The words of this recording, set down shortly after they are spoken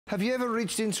Have you ever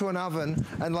reached into an oven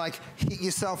and like hit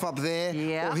yourself up there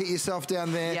or hit yourself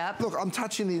down there? Look, I'm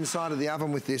touching the inside of the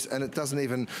oven with this and it doesn't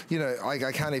even, you know,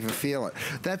 I can't even feel it.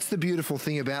 That's the beautiful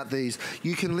thing about these.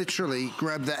 You can literally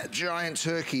grab that giant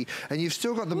turkey and you've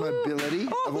still got the mobility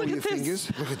of all your fingers.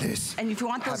 Look at this. And if you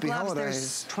want those Happy gloves,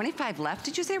 holidays. there's 25 left,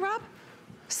 did you say, Rob?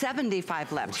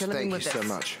 75 left. You're living with this. Thank you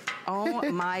so much. Oh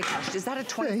my gosh, is that a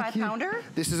 25 pounder?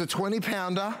 This is a 20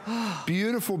 pounder,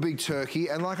 beautiful big turkey.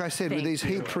 And like I said, with these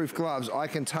heat-proof gloves, I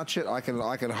can touch it, I can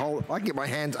hold, I can get my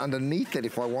hands underneath it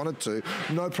if I wanted to,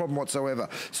 no problem whatsoever.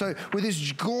 So with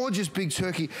this gorgeous big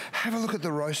turkey, have a look at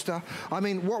the roaster. I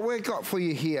mean, what we've got for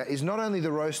you here is not only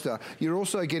the roaster, you're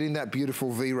also getting that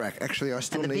beautiful V-rack. Actually, I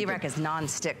still need And the V-rack is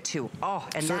non-stick too. Oh,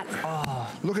 and so,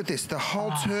 look at this, the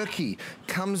whole turkey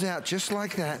comes out just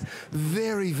like that.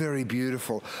 Very, very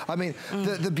beautiful. I mean,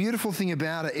 the beautiful thing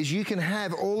about it is you can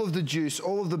have all of the juice,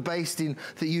 all of the basting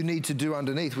that you need to do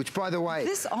underneath, which by the way...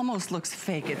 This almost looks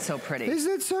fake, it's so pretty.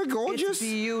 Isn't it so gorgeous? It's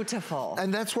beautiful.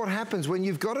 And that's what happens when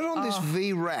you've got it on this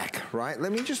V-rack, right?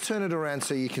 Let me just turn it around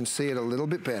so you can see it a little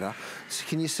bit better. So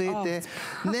can you see it there?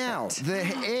 Now, the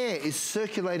air is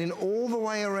circulating all the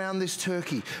way around this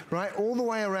turkey, right? All the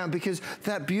way around because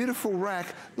that beautiful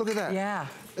rack, look at that. Yeah.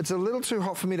 It's a little too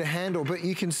hot for me to handle, but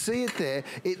you can see it there.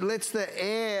 It lets the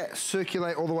air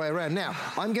circulate all the way around. Now,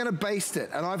 I'm gonna baste it,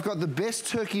 and I've got the best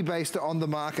turkey baster on the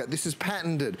market. This is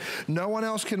patented. No one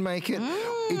else can make it.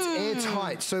 It's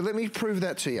airtight, so let me prove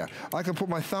that to you. I can put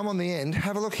my thumb on the end,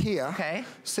 have a look here. Okay.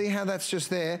 See how that's just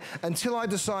there? Until I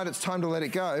decide it's time to let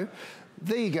it go.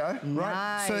 There you go,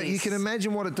 right? So you can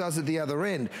imagine what it does at the other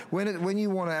end. When you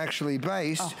wanna actually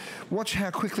baste, watch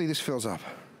how quickly this fills up.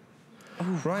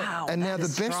 Oh, right? Wow, and now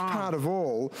the best part of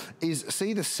all is,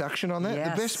 see the suction on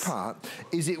that? The best part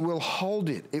is it will hold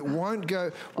it. It won't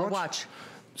go, watch.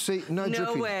 See, no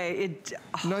dripping. No way.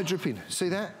 No dripping. See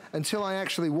that? Until I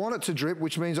actually want it to drip,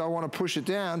 which means I want to push it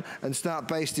down and start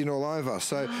basting all over.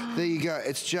 So there you go.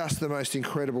 It's just the most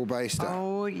incredible baster.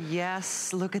 Oh,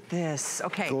 yes. Look at this.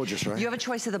 Okay. Gorgeous, right? You have a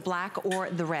choice of the black or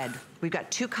the red. We've got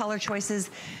two color choices.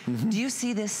 Do you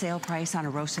see this sale price on a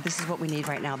roaster? This is what we need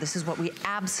right now. This is what we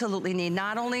absolutely need.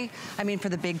 Not only, I mean, for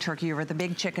the big turkey or the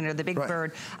big chicken or the big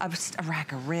bird, a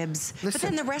rack of ribs, but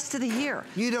then the rest of the year.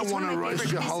 You don't want to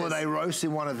roast your holiday roast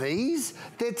in one of these.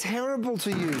 They're terrible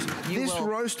to use. This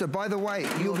roaster, by the way,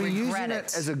 you'll be using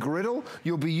it as a griddle.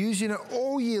 You'll be using it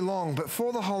all year long, but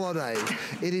for the holidays,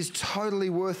 it is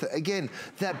totally worth it. Again,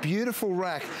 that beautiful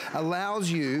rack allows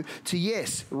you to,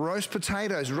 yes, roast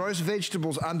potatoes, roast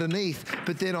vegetables underneath,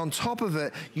 but then on top of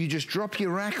it, you just drop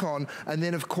your rack on, and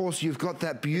then of course you've got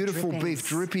that beautiful beef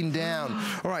dripping down.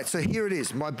 All right, so here it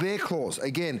is, my bear claws.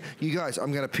 Again, you guys,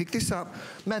 I'm gonna pick this up.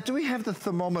 Matt, do we have the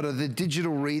thermometer, the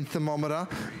digital read thermometer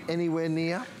anywhere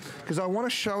near? Because I want to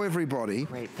show everybody,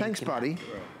 thanks buddy,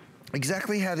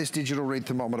 exactly how this digital read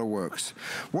thermometer works.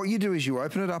 What you do is you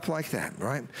open it up like that,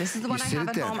 right? This is the one I have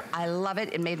at home. I love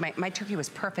it. It made my turkey was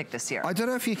perfect this year. I don't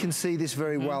know if you can see this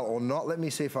very well or not. Let me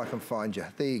see if I can find you.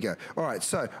 There you go. All right,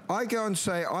 so I go and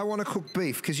say, I want to cook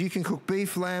beef, because you can cook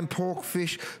beef, lamb, pork,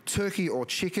 fish, turkey, or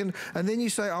chicken. And then you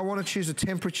say, I want to choose a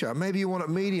temperature. Maybe you want it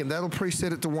medium. That'll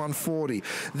preset it to 140.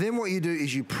 Then what you do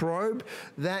is you probe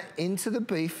that into the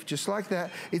beef, just like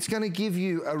that. It's going to give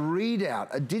you a readout,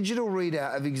 a digital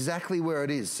readout of exactly where it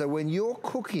is. So when you're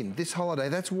cooking this holiday,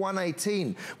 that's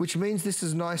 118, which means this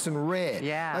is nice and rare.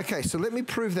 Yeah. Okay, so let me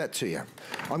prove that to you.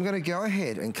 I'm gonna go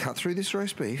ahead and cut through this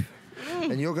roast beef,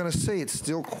 and you're gonna see it's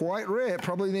still quite rare.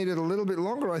 Probably needed a little bit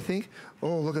longer, I think.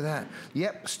 Oh, look at that.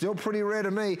 Yep, still pretty rare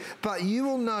to me, but you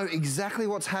will know exactly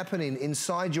what's happening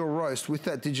inside your roast with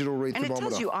that digital read thermometer. And it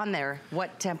tells you on there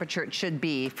what temperature it should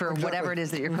be for whatever it is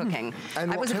that you're cooking.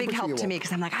 And that was a big help to me,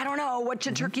 because I'm like, I don't know, what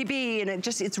should turkey be? And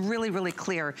it's really, really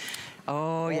clear.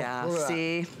 Oh yeah,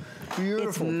 see?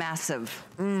 Beautiful. It's massive.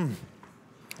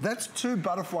 That's 2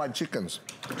 butterfly chickens.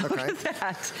 Okay. Look at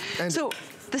that. And so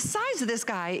the size of this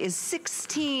guy is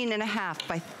 16.5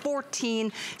 by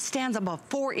 14, stands about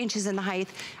 4 inches in the height.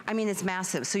 I mean, it's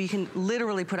massive. So you can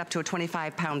literally put up to a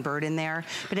 25-pound bird in there.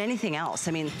 But anything else,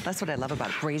 I mean, that's what I love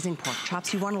about it. Braising pork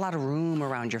chops, you want a lot of room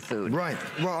around your food. Right.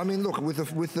 Well, I mean, look,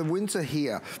 with the winter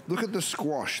here, look at the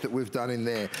squash that we've done in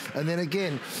there. And then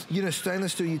again, you know,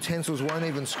 stainless steel utensils won't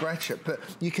even scratch it. But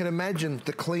you can imagine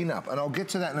the cleanup. And I'll get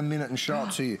to that in a minute and show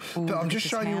it to you. Ooh, but I'm just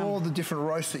showing you all the different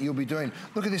roasts that you'll be doing.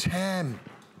 Look at this ham.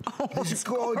 Oh, this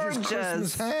gorgeous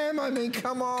Christmas ham, I mean,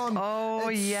 come on. Oh,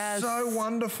 it's so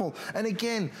wonderful. And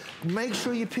again, make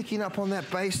sure you're picking up on that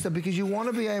baster, because you want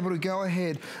to be able to go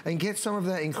ahead and get some of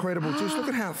that incredible juice. Look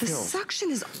at how it feels. The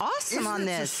suction is awesome on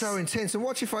this. It's so intense. And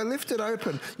watch, if I lift it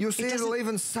open, you'll see it'll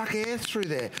even suck air through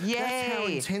there. Yay. That's how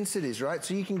intense it is, right?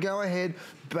 So you can go ahead,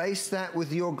 baste that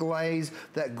with your glaze,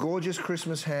 that gorgeous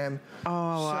Christmas ham.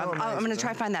 Oh, so I'm going to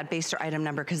try to find that baster item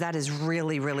number because that is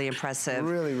really, really impressive.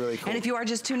 Really, really cool. And if you are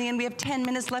just tuning in, we have 10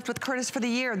 minutes left with Curtis for the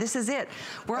year. This is it.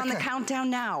 We're on the countdown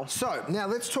now. So, now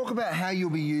let's talk about how you'll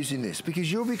be using this,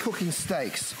 because you'll be cooking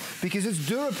steaks, because it's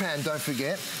DuraPan, don't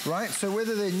forget, right? So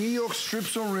whether they're New York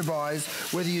strips or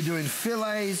ribeyes, whether you're doing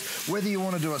fillets, whether you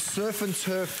want to do a surf and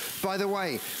turf. By the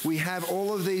way, we have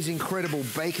all of these incredible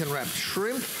bacon-wrapped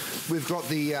shrimp. We've got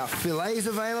the fillets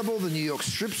available, the New York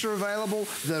strips are available,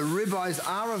 the ribeyes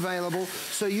are available,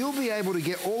 so you'll be able to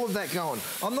get all of that going.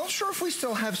 I'm not sure if we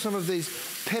still have some of these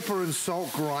pepper and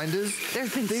salt grinders.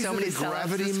 There's been so many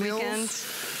gravity this mills. Weekend.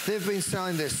 They've been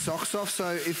selling their socks off,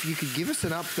 so if you could give us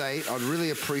an update, I'd really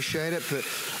appreciate it, but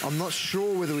I'm not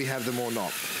sure whether we have them or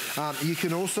not. You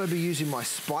can also be using my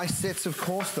spice sets, of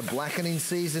course, the blackening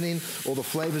seasoning, or the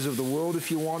flavors of the world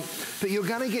if you want. But you're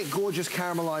going to get gorgeous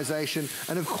caramelization,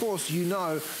 and of course, you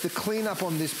know, the cleanup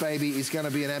on this baby is going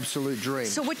to be an absolute dream.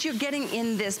 So what you're getting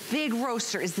in this big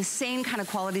roaster is the same kind of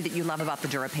quality that you love about the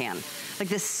DuraPan. Like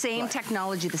the same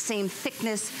technology, the same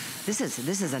thickness. This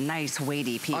is a nice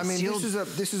weighty piece. I mean, this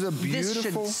is a beautiful. This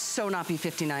should so not be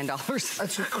 $59.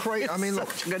 It's a great. I mean, look.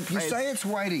 You say it's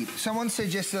weighty. Someone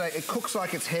said yesterday it cooks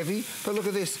like it's heavy, but look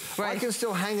at this. Right. I can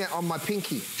still hang it on my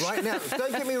pinky right now.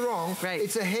 Don't get me wrong. Right.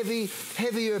 It's a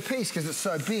heavier piece because it's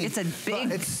so big. It's a big.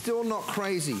 But it's still not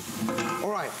crazy.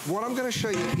 All right. What I'm going to show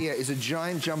you here is a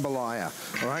giant jambalaya.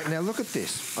 All right. Now look at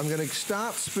this. I'm going to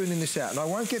start spooning this out, and I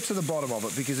won't get to the bottom of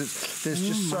it because there's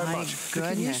just so much. But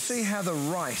can you see how the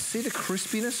rice? See the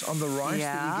crispiness on the rice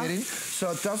that you're getting? So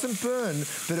it doesn't burn,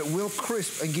 but it will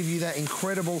crisp and give you that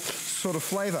incredible sort of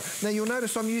flavor. Now you'll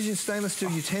notice I'm using stainless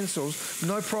steel utensils,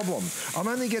 no problem. I'm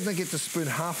only going to get to spoon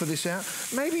half of this out.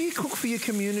 Maybe you cook for your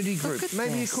community group.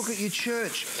 Maybe you cook at your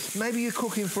church. Maybe you're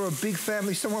cooking for a big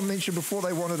family. Someone mentioned before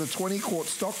they wanted a 20-quart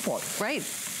stock pot. Right.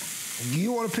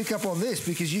 You want to pick up on this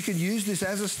because you can use this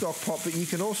as a stock pot, but you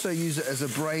can also use it as a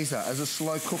braiser, as a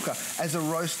slow cooker, as a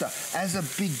roaster, as a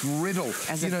big griddle.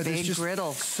 As a big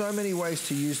griddle. So many ways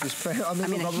to use this pan. I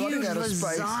mean, a I'm running out of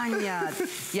space.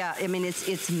 Lasagna. Yeah, I mean,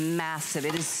 it's massive.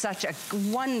 It is such a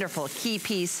wonderful key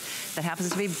piece that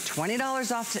happens to be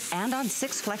 $20 off, and on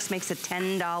 6 Flex makes it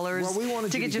 $10 well, we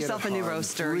wanted to get yourself a new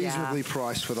roaster. Reasonably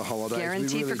priced for the holidays.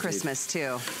 Guaranteed for Christmas,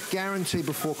 too. Guaranteed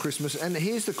before Christmas. And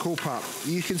here's the cool part.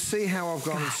 You can see how I've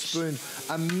gone and spooned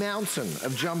a mountain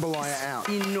of jambalaya out.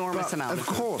 Enormous amount. Of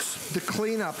course, the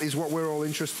cleanup is what we're all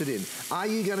interested in. Are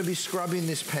you going to be scrubbing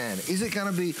this pan? Is it going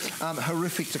to be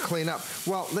horrific to clean up?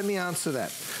 Well, let me answer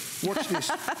that. Watch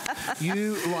this.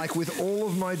 You, like with all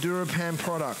of my DuraPan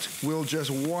product, will just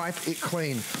wipe it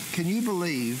clean. Can you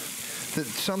believe that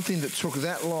something that took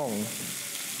that long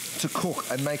to cook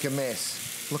and make a mess?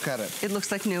 Look at it. It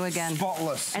looks like new again.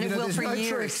 Spotless. And it will for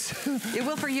years. It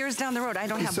will for years down the road. I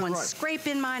don't have one scrape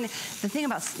in mine. The thing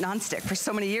about nonstick, for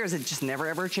so many years, it just never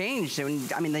ever changed. And,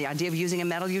 I mean, the idea of using a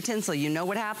metal utensil, you know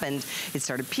what happened. It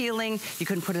started peeling. You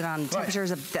couldn't put it on temperatures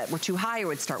that were too high or it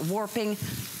would start warping.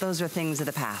 Those are things of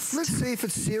the past. Let's see if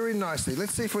it's searing nicely.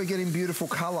 Let's see if we're getting beautiful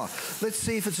color. Let's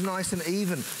see if it's nice and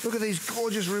even. Look at these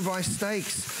gorgeous ribeye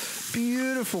steaks.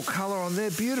 Beautiful color on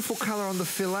there, beautiful color on the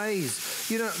fillets.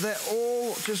 You know, they're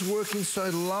all just working so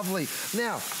lovely.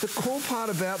 Now, the cool part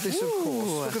about this, of course,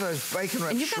 look at those bacon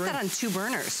wrapped And you've shrimp. got that on 2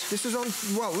 burners. This is on,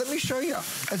 well, let me show you.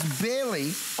 It's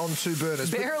barely on 2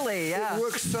 burners. Barely, yeah. It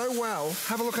works so well.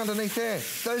 Have a look underneath there.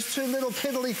 Those 2 little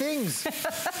piddly things.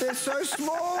 They're so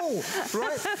small,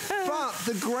 right? But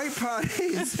the great part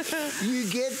is you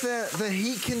get the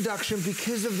heat conduction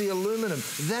because of the aluminum.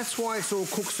 That's why it's all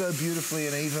cooked so beautifully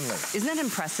and evenly. Isn't that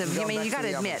impressive? I mean, you got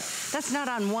to admit, that's not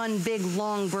on one big,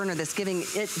 long burner that's giving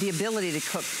it the ability to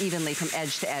cook evenly from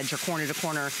edge to edge or corner to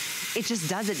corner. It just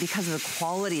does it because of the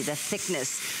quality, the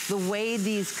thickness, the way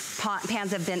these pans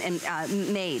have been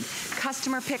made.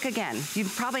 Customer pick again.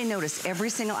 You've probably noticed every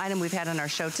single item we've had on our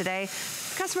show today,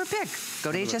 customer pick.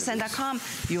 Go to hsn.com.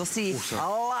 You'll see a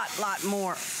lot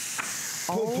more.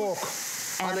 Pulled pork.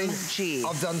 I mean, OMG.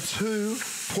 I've done 2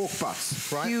 pork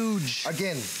butts, right? Huge.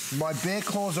 Again, my bear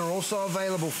claws are also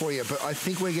available for you, but I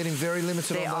think we're getting very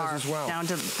limited on those as well. Down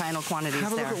to final quantities there.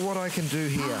 Have a look at what I can do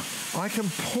here. I can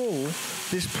pull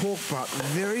this pork butt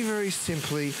very, very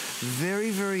simply,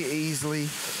 very, very easily.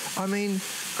 I mean,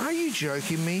 are you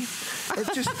joking me?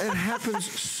 It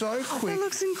happens so quick. It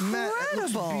looks incredible. Matt,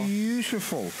 it looks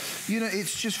beautiful. You know,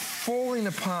 it's just falling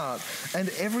apart. And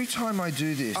every time I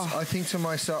do this, I think to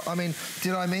myself, I mean,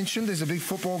 did I mention there's a big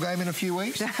football game in a few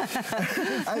weeks?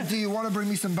 Do you want to bring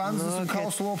me some buns and some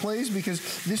coleslaw, please?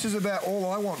 Because this is about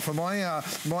all I want for my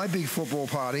my big football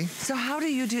party. So how do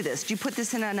you do this? Do you put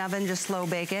this in an oven, just slow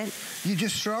bake it? You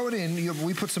just throw it in.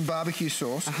 We put some barbecue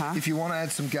sauce. If you want to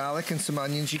add some garlic and some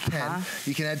onions, you can.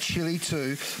 You can add chili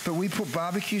too. But we put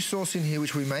barbecue sauce in here,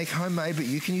 which we make homemade, but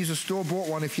you can use a store-bought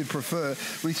one if you'd prefer.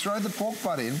 We throw the pork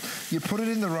butt in, you put it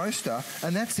in the roaster,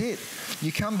 and that's it.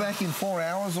 You come back in 4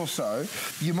 hours or so.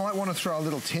 You might want to throw a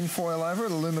little tin foil over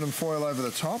it, aluminum foil over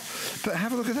the top. But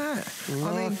have a look at that.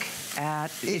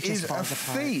 It is a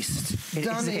feast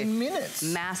done in minutes.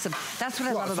 Massive. That's what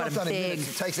I love about a big.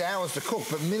 It takes hours to cook,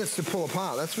 but minutes to pull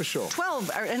apart, that's for sure.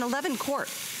 12 or an 11 quart.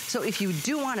 So if you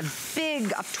do want a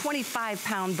big, a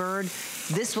 25-pound bird,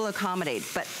 this will accommodate.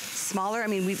 But smaller, I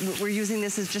mean, we're using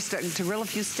this as just to grill a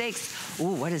few steaks.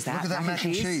 Ooh, what is that? Look at that mac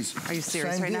and cheese. Are you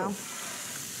serious right now?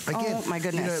 Again, oh my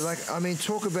goodness. You know, like, I mean,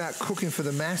 talk about cooking for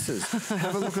the masses.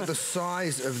 Have a look at the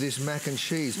size of this mac and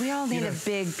cheese. We all need a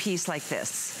big piece like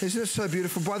this. Isn't it so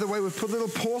beautiful? By the way, we've put a little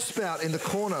pour spout in the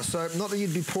corner, so not that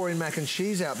you'd be pouring mac and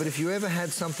cheese out, but if you ever had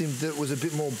something that was a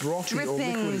bit more brothy or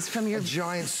liquid, from your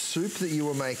giant soup that you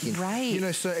were making. Right. You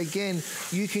know, so again,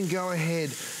 you can go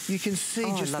ahead, you can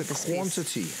see just the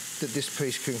quantity that this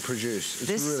piece can produce.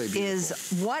 It's really beautiful.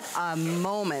 This is, what a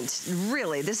moment.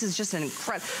 Really, this is just an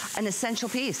essential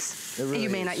piece. It really you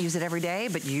may not use it every day,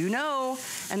 but you know,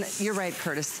 and you're right,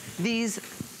 Curtis, these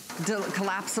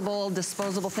collapsible,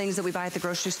 disposable things that we buy at the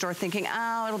grocery store thinking,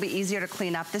 oh, it'll be easier to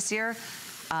clean up this year.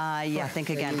 Yeah, think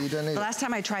again. The last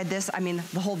time I tried this, I mean,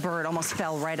 the whole bird almost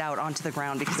fell right out onto the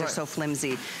ground because they're so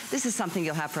flimsy. This is something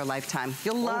you'll have for a lifetime.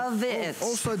 You'll love it.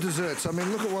 Also desserts. I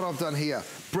mean, look at what I've done here.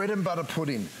 Bread and butter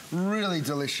pudding. Really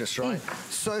delicious, right?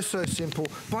 So simple.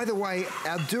 By the way,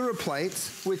 our Dura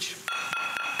plates, which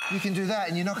you can do that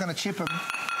and you're not going to chip them.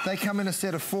 They come in a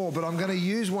set of 4, but I'm going to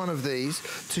use one of these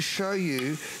to show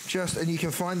you and you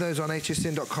can find those on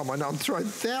hsn.com. I know I'm throwing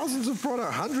thousands of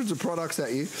products, hundreds of products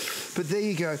at you, but there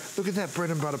you go. Look at that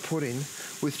bread and butter pudding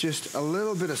with just a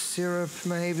little bit of syrup,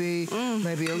 maybe a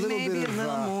little bit of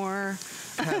more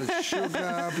powdered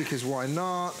sugar, because why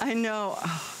not? I know.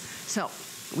 So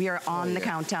we are on the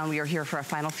countdown. We are here for our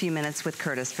final few minutes with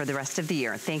Curtis for the rest of the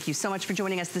year. Thank you so much for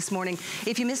joining us this morning.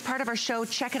 If you missed part of our show,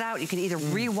 check it out. You can either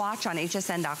re-watch on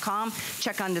hsn.com,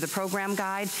 check under the program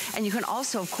guide, and you can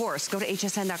also, of course, go to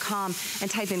hsn.com and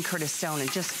type in Curtis Stone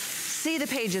and just see the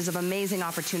pages of amazing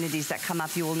opportunities that come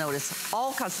up. You will notice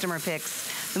all customer picks,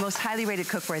 the most highly rated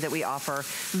cookware that we offer.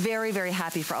 Very, very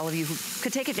happy for all of you who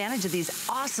could take advantage of these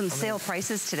awesome sale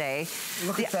prices today.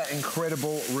 Look at that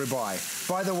incredible ribeye.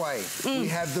 By the way, we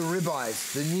have the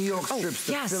ribeyes, the New York strips,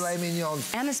 the filet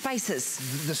mignons. And the spices.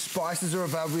 The spices are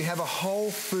available. We have a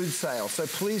whole food sale. So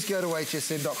please go to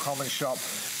hsn.com and shop.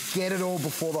 Get it all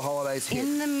before the holidays hit.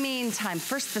 In the meantime,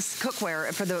 first this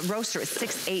cookware for the roaster is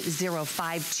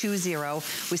 680520.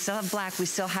 We still have black, we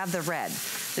still have the red.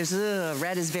 There's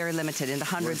red is very limited, in the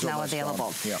hundreds now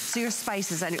available. So your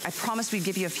spices, I promised we'd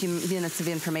give you a few minutes of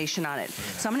information on it.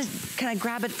 So can I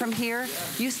grab it from here?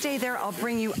 You stay there, I'll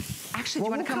bring you. Actually, do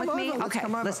you want to come with me? Okay,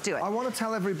 let's do it. I want to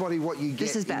tell everybody what you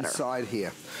get inside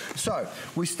here. So,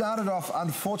 we started off,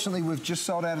 unfortunately, we've just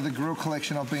sold out of the grill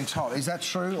collection, I've been told. Is that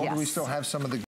true? Or do we still have some of the